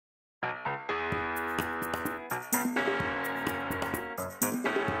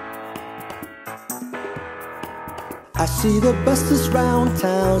I see the buses round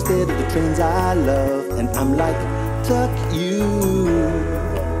town instead of the trains I love, and I'm like, tuck you.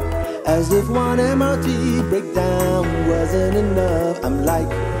 As if one MRT breakdown wasn't enough, I'm like,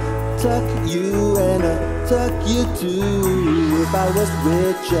 tuck you and tuck you too. If I was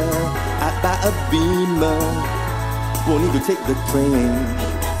richer, I'd buy a Beamer, won't need to take the train.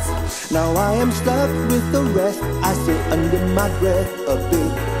 Now I am stuck with the rest, I say under my breath a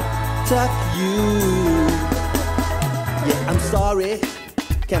big tuck you. Yeah, I'm sorry,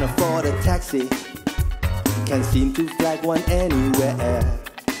 can't afford a taxi, can't seem to flag one anywhere.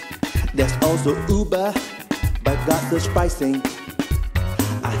 There's also Uber, but got such pricing,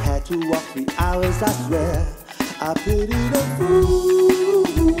 I had to walk 3 hours, I swear. I pity the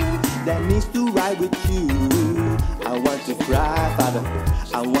fool that needs to ride with you. I want to cry, father,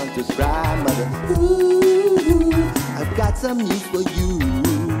 I want to cry, mother. Ooh, I've got some news for you.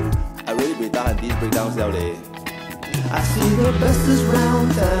 I really break down these breakdowns, LA. I see the buses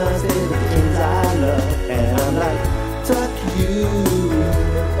round town, say the things I love, and I'm like, tuck you.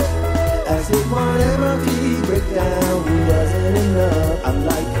 As if one MRT breakdown wasn't enough, I'm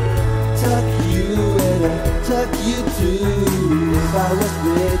like, tuck you and tuck you too. If I was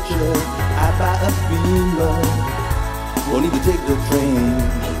richer, I'd buy a Beamer, won't need to take the train.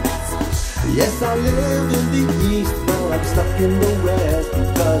 Yes, I live in the East, but I'm stuck in the West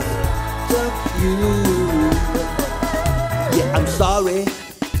because tuck you. Yeah, I'm sorry,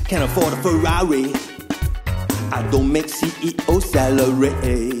 can't afford a Ferrari, I don't make CEO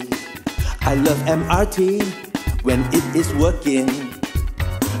salary. I love MRT when it is working,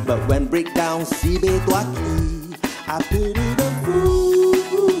 but when breakdown sibe tuaki, I pity the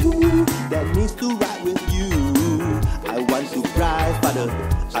fool that needs to ride with you. I want to cry, father,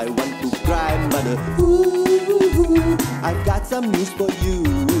 I want to cry, mother. Ooh, I've got some news for you.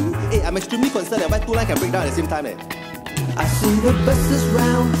 Hey, I'm extremely concerned that why 2 lines can break down at the same time. I see the buses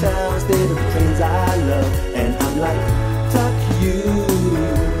round town instead of the trains I love, and I'm like, tuck you.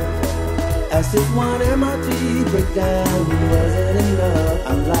 As if one MRT breakdown wasn't enough,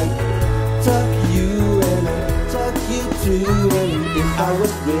 I'm like, tuck you and tuck you too. And if I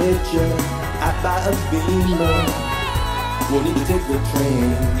was richer, I'd buy a Beamer, won't need to take the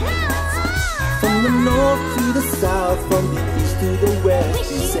train. From the north to the south,